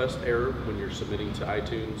request error when you're submitting to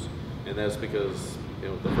iTunes, and that's because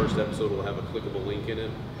the first episode will have a clickable link in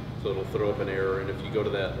it, so it'll throw up an error. And if you go to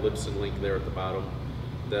that Libsyn link there at the bottom,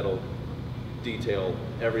 that'll detail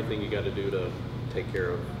everything you got to do to take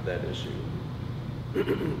care of that issue.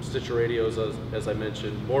 Stitcher radios, as I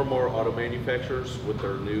mentioned, more and more auto manufacturers with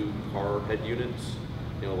their new car head units,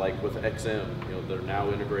 like with XM, they're now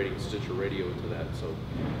integrating Stitcher radio into that, so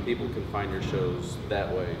people can find your shows that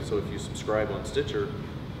way. So if you subscribe on Stitcher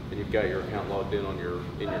and you've got your account logged in in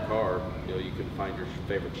your car, you can find your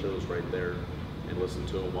favorite shows right there and listen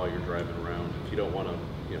to them while you're driving around. If you don't want to,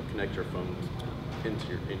 connect your phone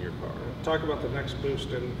in your car. Talk about the next boost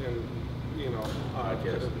in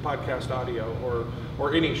podcast audio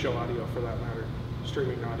or any show audio for that matter,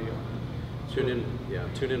 streaming audio.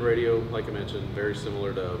 TuneIn Radio, like I mentioned, very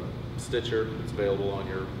similar to Stitcher. It's available on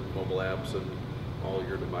your mobile apps and all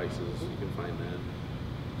your devices. You can find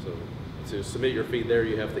that. So to submit your feed there,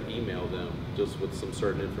 you have to email them just with some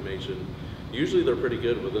certain information. Usually they're pretty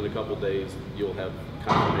good. Within a couple days, you'll have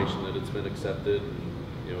confirmation that it's been accepted.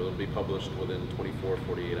 It'll be published within 24,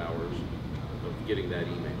 48 hours of getting that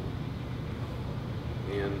email.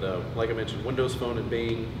 And like I mentioned, Windows Phone and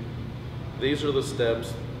Bing, these are the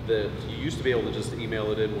steps that you used to be able to just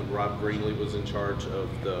email it in when Rob Greenlee was in charge of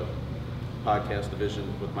the podcast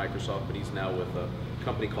division with Microsoft, but he's now with a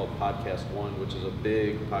company called Podcast One, which is a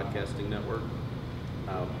big podcasting network.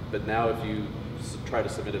 But now if you try to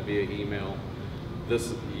submit it via email,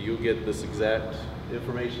 you get this exact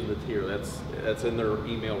information that's here. That's in their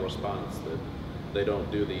email response, that they don't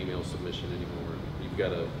do the email submission anymore. You've got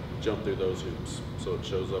to jump through those hoops so it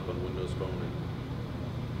shows up on Windows Phone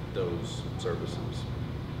and those services.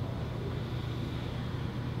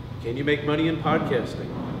 Can you make money in podcasting?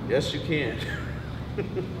 Yes, you can.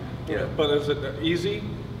 Yeah. But is it easy?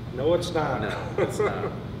 No, it's not. No, it's not.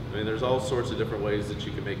 I mean, there's all sorts of different ways that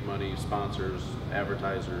you can make money: sponsors,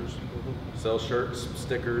 advertisers, sell shirts,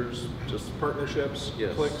 stickers, just partnerships,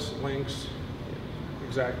 yes. Clicks, links,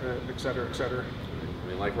 exactly, et cetera, et cetera. I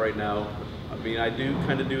mean, like right now, I do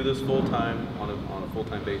kind of do this full time on a full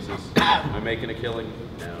time basis. Am I making a killing?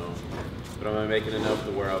 No, but am I making enough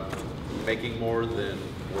to where I'm making more than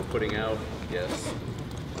we're putting out? Yes.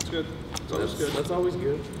 That's good. That's always good. That's always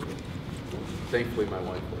good. Thankfully, my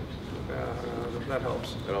wife works. That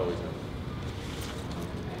helps. That always helps.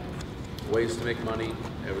 Ways to make money,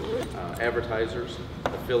 advertisers,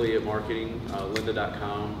 affiliate marketing,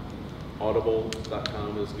 lynda.com,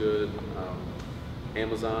 audible.com is good.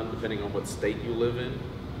 Amazon, depending on what state you live in.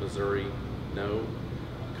 Missouri, no.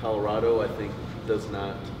 Colorado, I think, does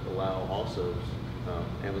not allow also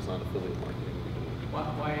Amazon affiliate marketing.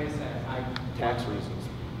 Why is that? Tax reasons.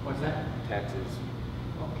 What's that? Taxes.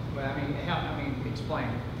 Well, I mean, explain.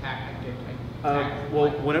 Well,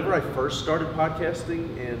 whenever I first started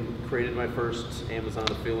podcasting and created my first Amazon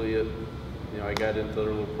affiliate, I got into their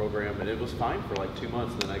little program, and it was fine for like 2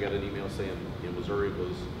 months. And then I got an email saying Missouri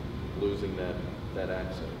was losing that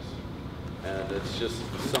access, and it's just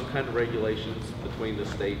some kind of regulations between the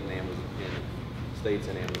state and Amazon, states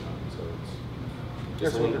and Amazon. So it's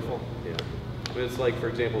just That's wonderful. Yeah, but it's like, for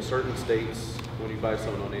example, certain states, when you buy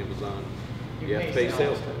something on Amazon, you have to pay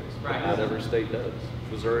sales tax. Right. Not every state does.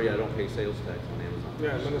 Missouri, I don't pay sales tax on Amazon.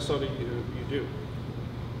 Yeah, in Minnesota you do.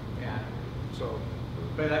 Yeah. So.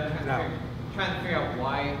 But I'm trying to figure out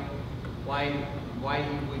why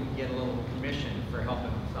you wouldn't get a little commission for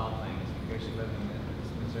helping them solve things because you live in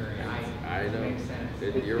Missouri. I know. Makes sense.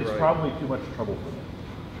 You're It's right. probably too much trouble for them.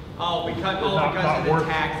 Because of the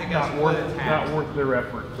tax, they got split the tax. Not worth their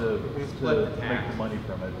effort to Split the make tax. the money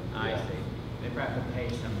from it. I see. They have to pay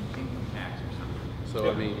some income tax or something. So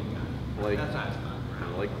I mean, like, That's how it's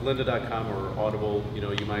done. like lynda.com or Audible,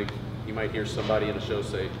 you might hear somebody in a show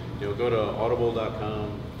say, go to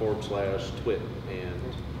audible.com/twit, and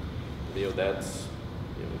that's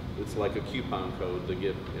it's like a coupon code to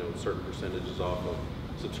get certain percentages off of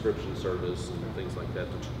subscription service and things like that,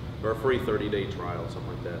 or a free 30-day trial,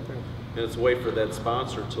 something like that. And it's a way for that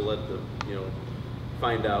sponsor to let the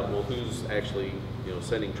find out, well, who's actually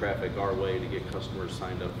sending traffic our way to get customers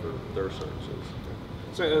signed up for their services.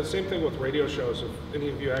 So, same thing with radio shows. If any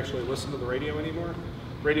of you actually listen to the radio anymore,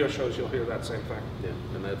 radio shows, you'll hear that same thing. Yeah,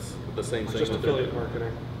 and that's the same It's thing just with affiliate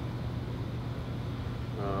marketing.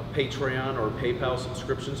 Patreon or PayPal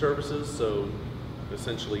subscription services. So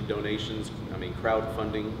essentially donations,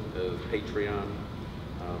 crowdfunding, Patreon.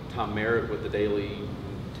 Tom Merritt with the Daily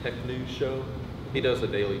Tech News Show. He does a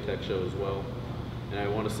daily tech show as well. And I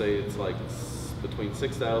want to say it's like between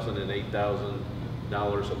 $6,000 and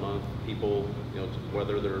 $8,000 a month. People,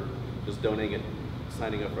 whether they're just donating it,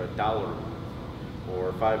 signing up for $1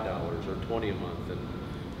 or $5 or $20 a month, and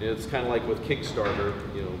it's kind of like with Kickstarter.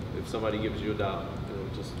 If somebody gives you $1,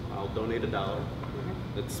 I'll donate $1.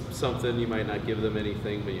 It's something you might not give them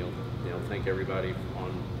anything, but thank everybody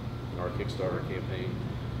on our Kickstarter campaign.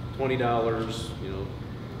 $20,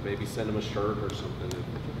 maybe send them a shirt or something if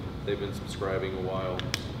they've been subscribing a while.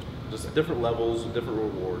 Just different levels, different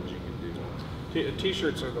rewards you can do.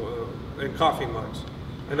 T-shirts are and coffee mugs.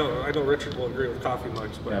 I know Richard will agree with coffee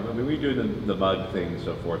mugs, but Yeah, but we do the mug thing and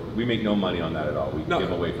so forth. We make no money on that at all. We No.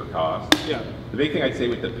 give away for cost. yeah, The big thing I'd say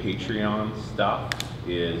with the Patreon stuff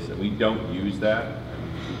is that we don't use that.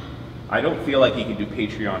 I don't feel like you can do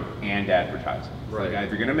Patreon and advertising. It's like, Right. if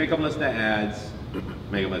you're going to make them listen to ads,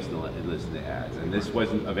 make them listen to ads. And this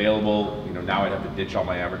wasn't available. Now I'd have to ditch all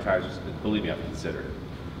my advertisers. Believe me, I've considered it.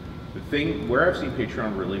 The thing where I've seen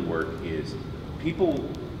Patreon really work is people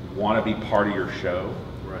want to be part of your show.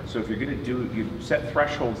 Right. So if you're going to do it, you set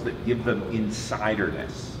thresholds that give them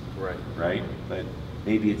insiderness. Right. Right? But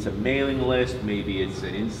maybe it's a mailing list, maybe it's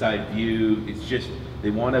an inside view. It's just they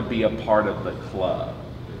want to be a part of the club.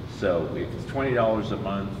 So if it's $20 a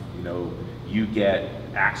month, you get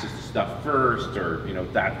access to stuff first, or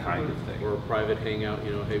that kind of thing. Or a private hangout,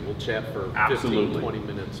 hey, we'll chat for 15, Absolutely. 20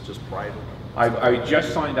 minutes just private. I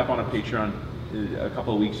just signed up on a Patreon a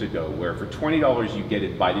couple of weeks ago, where for $20 you get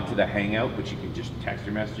invited to the hangout, but you can just text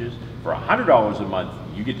your messages. For $100 a month,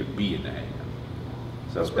 you get to be in the hangout.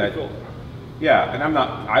 So that's pretty cool. Yeah, and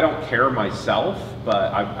I don't care myself,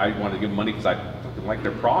 but I want to give them money because I fucking like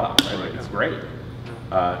their product. I think it's great.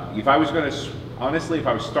 If I was going to, honestly, if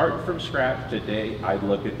I was starting from scratch today, I'd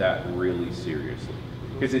look at that really seriously,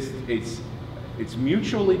 because it's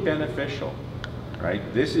mutually beneficial, right?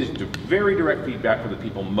 This is very direct feedback from the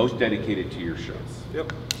people most dedicated to your shows.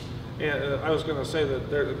 Yep. And I was going to say that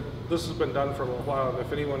this has been done for a little while, and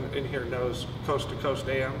if anyone in here knows Coast to Coast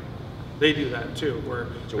AM, they do that too. Where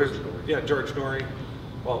George Norrie. Yeah, George Norrie.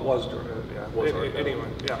 Well, it was George. Yeah. Was Art Bell. Anyway,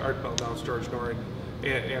 yeah, Art Bell, now it's George Norrie,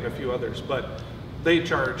 and a few others. But they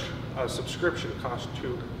charge a subscription cost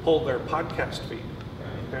to hold their podcast feed.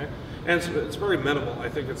 Okay, and it's very minimal. I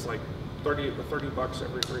think it's like $30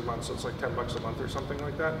 every 3 months. So it's like $10 a month or something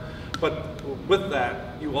like that. But with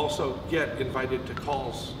that, you also get invited to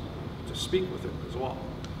calls to speak with it as well,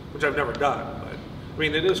 which I've never done. But I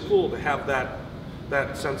mean, it is cool to have that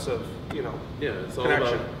sense of Yeah, it's all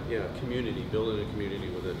connection. about community, building a community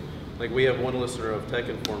with it. Like, we have one listener of Tech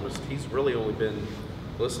Informist. He's really only been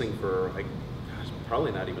listening for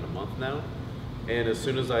probably not even a month now. And as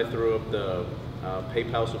soon as I threw up the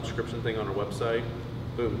PayPal subscription thing on our website,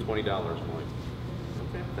 boom, $20. I'm like,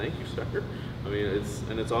 okay, thank you, sir. I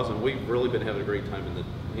mean, it's awesome. We've really been having a great time,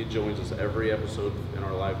 he joins us every episode in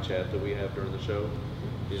our live chat that we have during the show.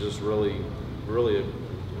 He's just really a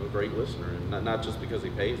great listener, and not just because he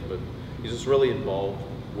pays, but he's just really involved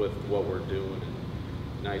with what we're doing,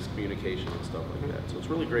 and nice communication and stuff like that. So it's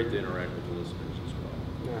really great to interact with the listeners as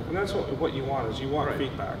well. Yeah, and that's what you want, is you want Right.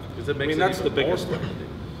 feedback. Because it makes I mean, it that's the even more biggest fun thing. to do.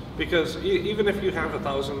 Because even if you have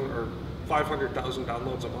 1,000 or 500,000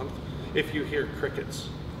 downloads a month, if you hear crickets,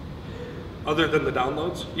 other than the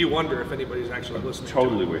downloads, you wonder if anybody's actually listening.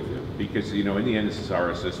 Totally to it. with you, because you know, in the end, this is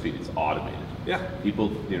RSS feed. It's automated. Yeah.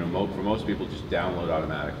 People, you know, for most people, just download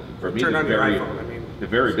automatically. For me, Turn the on your iPhone, I mean. the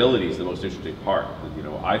variability is the most interesting part. You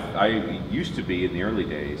know, I used to be in the early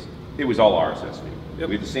days. It was all RSS feed. Yep.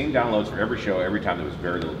 We had the same downloads for every show. Every time there was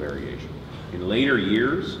very little variation. In later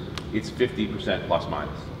years, it's 50% plus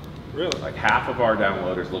minus. Really? Like half of our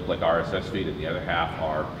downloaders look like RSS feed, and the other half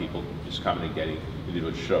are people just coming and getting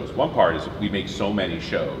individual shows. One part is we make so many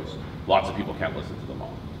shows, lots of people can't listen to them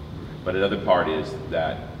all. But another part is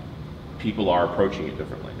that people are approaching it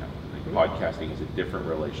differently now. Like podcasting is a different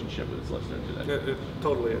relationship with its listener today. It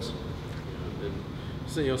totally is. And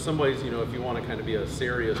so, you know, some ways, you know, if you want to kind of be a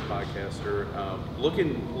serious podcaster, look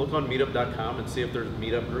on meetup.com and see if there's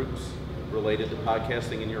meetup groups related to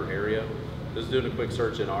podcasting in your area. Just doing a quick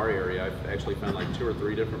search in our area, I've actually found like 2 or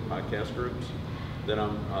 3 different podcast groups that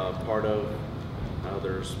I'm part of.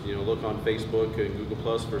 There's, you know, look on Facebook and Google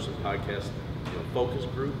Plus for some podcast, you know, focus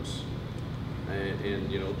groups,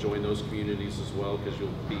 and you know, join those communities as well, because you'll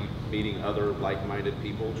be meeting other like-minded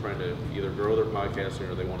people trying to either grow their podcasting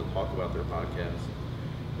or they want to talk about their podcast.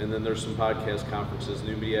 And then there's some podcast conferences,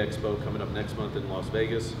 New Media Expo coming up next month in Las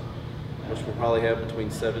Vegas, which will probably have between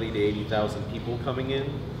 70 to 80,000 people coming in.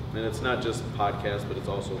 And it's not just podcasts, but it's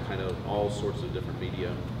also kind of all sorts of different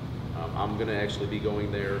media. I'm going to actually be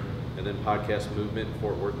going there. And then Podcast Movement in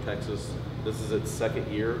Fort Worth, Texas. This is its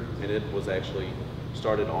 2nd year, and it was actually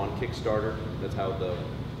started on Kickstarter. That's how the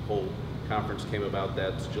whole conference came about.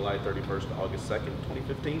 That's July 31st to August 2nd,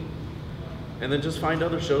 2015. And then just find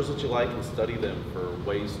other shows that you like and study them for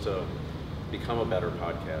ways to become a better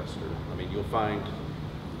podcaster. I mean, you'll find,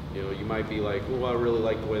 you know, you might be like, well, I really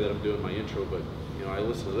like the way that I'm doing my intro, but you know, I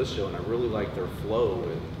listen to this show and I really like their flow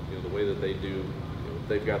and, you know, the way that they do, you know,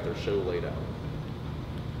 they've got their show laid out.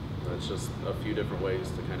 That's just a few different ways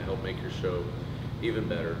to kind of help make your show even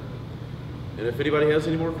better. And if anybody has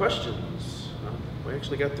any more questions, we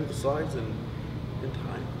actually got through the slides in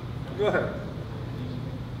time. Go ahead.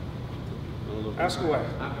 Ask away.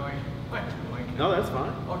 I'm going. What? No, that's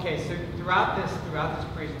fine. Okay, so throughout this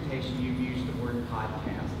presentation, you've used the word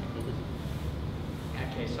podcast.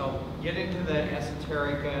 Okay, so get into the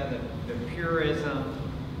esoterica, the purism.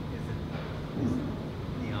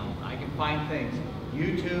 You know, I can find things.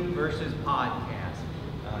 YouTube versus podcast.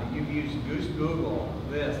 You've used Google,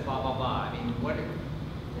 this, blah blah blah.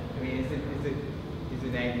 I mean, is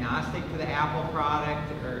it agnostic to the Apple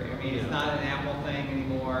product, or I mean, it's not an Apple thing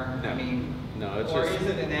anymore? No. I mean, no, it's or just, is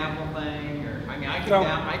it an Apple thing? Or I mean, I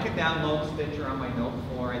can download Stitcher on my Note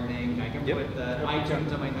 4. I think I can put the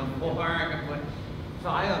iTunes on my Note 4. I can put. So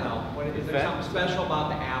I don't know. Is there something special about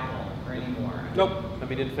the Apple or anymore? Nope. I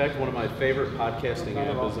mean, in fact, one of my favorite podcasting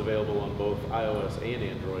apps is available on both iOS and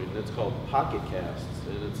Android, and it's called Pocket Casts,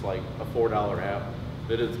 and it's like a $4 app.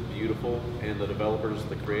 It is beautiful, and the developers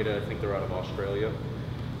that create it, I think they're out of Australia.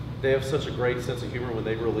 They have such a great sense of humor when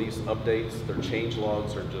they release updates. Their change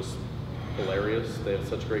logs are just hilarious. They have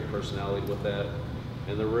such great personality with that,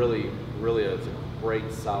 and they're really it's a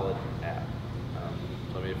great, solid app.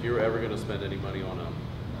 I mean, if you're ever going to spend any money on a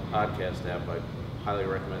podcast app, I highly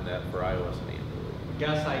recommend that for iOS and Android.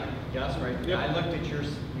 Gus, right? Yep. I looked at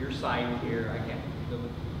your site here. I can't.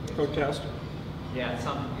 Codecast. Yeah, it's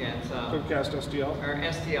Codecast STL. or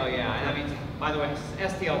STL. Yeah, and I mean, by the way,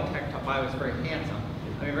 STL Tech Top was very handsome.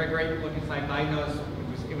 I mean, very great looking site. But I noticed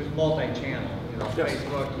it was multi-channel. You know, Yes.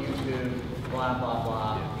 Facebook, YouTube, blah blah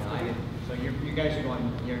blah. You know, I didn't. So you guys are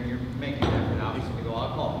going. You're making an effort, obviously, to go.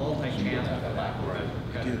 I'll call it multi-channel.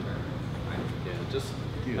 Yeah, just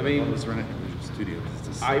I mean,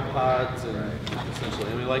 iPods and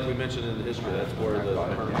essentially, I mean, like we mentioned in the history, that's where the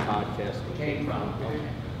term podcast came from.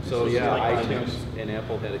 So yeah, iTunes and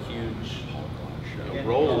Apple had a huge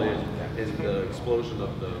role in the explosion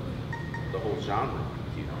of the whole genre.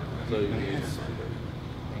 So it's,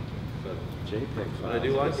 but I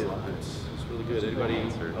do like it. It's really good. Anybody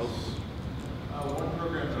else? One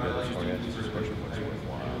program that I like to use for a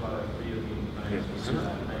lot of video game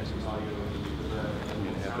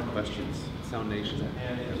questions. Sound Nation.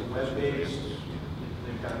 And it's web-based.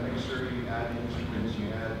 They've got to make sure you add the instruments, you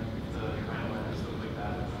add the timeline and stuff like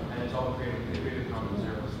that. And it's all Creative Commons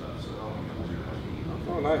zero stuff, so it all becomes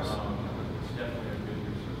Oh, nice. It's definitely a good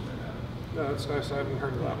resource to have. Yeah, that's nice. I haven't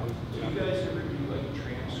heard of that one. Do you guys ever do like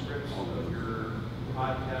transcripts of your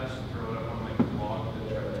podcast and throw it up on like a blog to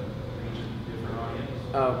try to reach a different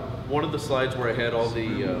audience? One of the slides where I had all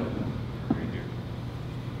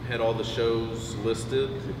the shows listed,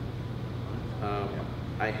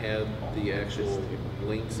 I had the actual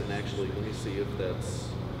links, and actually, let me see if that's.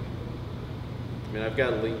 I mean, I've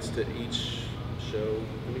got links to each show.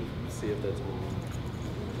 Let me see if that's on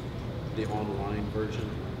the online version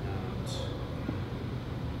or not.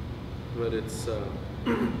 But it's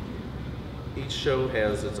each show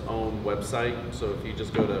has its own website. So if you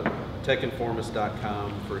just go to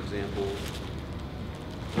techinformist.com, for example,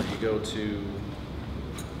 or you go to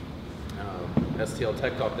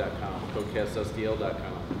stltechtalk.com,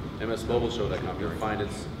 codecaststl.com, msmobileshow.com, you'll find it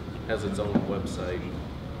has its own website.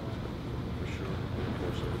 For sure. Of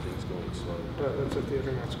course, everything's going slow. That's if the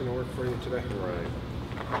internet's going to work for you today. Right.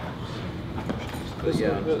 This,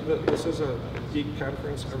 Yeah. this is a geek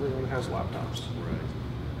conference. Everyone has laptops. Right.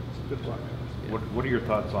 It's a good podcast. What are your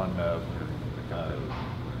thoughts on,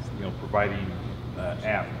 providing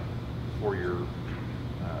app for your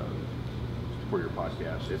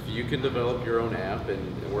podcast? If you can develop your own app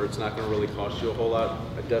and where it's not going to really cost you a whole lot,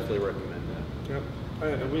 I definitely recommend that.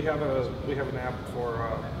 Yep. We have an app for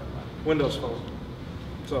Windows Phone,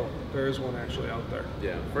 so there is one actually out there.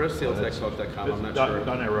 Yeah, for stltechtalk.com, I'm not sure.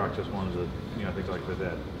 .NET Rocks is one of the things like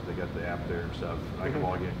that. They got the app there and stuff. I can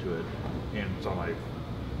log into it, and it's on my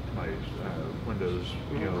Windows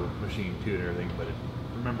machine too and everything. But it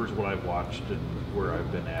remembers what I've watched and where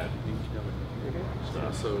I've been at.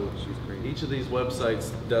 Yeah, so each of these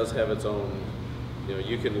websites does have its own,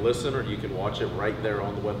 you can listen or you can watch it right there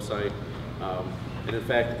on the website. And in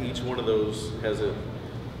fact, each one of those has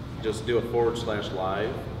just do a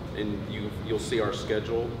 /live, and you'll see our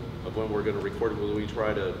schedule of when we're going to record it. We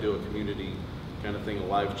try to do a community kind of thing, a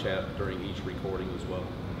live chat during each recording as well.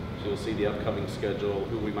 So you'll see the upcoming schedule,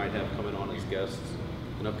 who we might have coming on as guests,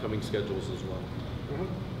 and upcoming schedules as well.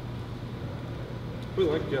 We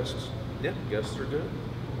like guests. Yeah, guests are good.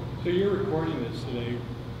 So you're recording this today.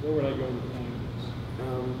 Where would I go to find this?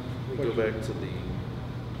 Let me go back to the.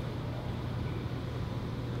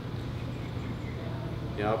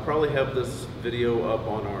 Yeah, I'll probably have this video up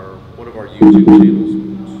on one of our YouTube channels.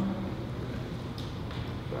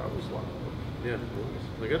 That was one. Yeah,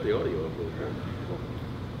 I got the audio up really good.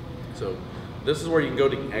 So this is where you can go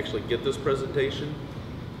to actually get this presentation.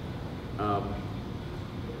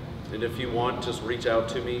 And if you want, just reach out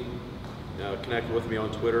to me. Connect with me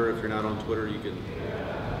on Twitter. If you're not on Twitter, you can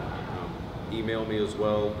email me as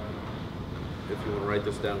well. If you want to write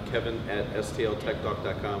this down,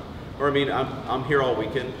 kevin@stltechtalk.com. Or I mean, I'm here all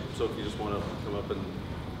weekend, so if you just want to come up and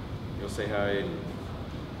say hi and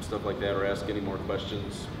stuff like that, or ask any more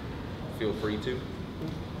questions, feel free to.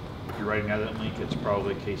 If you're writing out that link, it's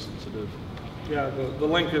probably case sensitive. Yeah, the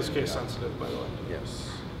link is case sensitive, by the way. Yes.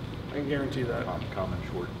 I can guarantee that. Common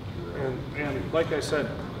short. And like I said,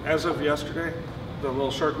 as of yesterday, the little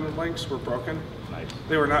shortened links were broken. Nice.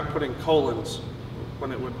 They were not putting colons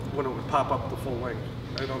when it would pop up the full link.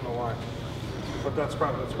 I don't know why, but that's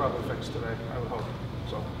probably fixed today. I would hope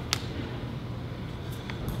so.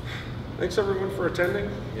 Thanks everyone for attending.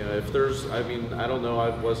 Yeah, if there's, I don't know, I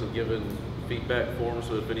wasn't given feedback forms,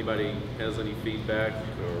 so if anybody has any feedback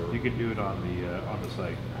or. You can do it on the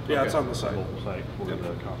site. Yeah, it's on the site. Local site for the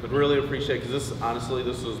I'd conference. really appreciate, because this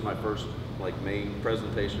was my first main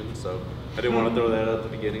presentation, so I didn't want to throw that out at the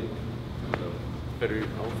beginning. So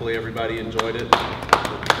hopefully everybody enjoyed it.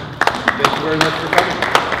 Thank you very much for coming.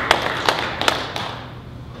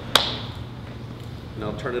 And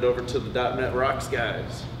I'll turn it over to the .NET Rocks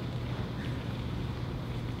guys.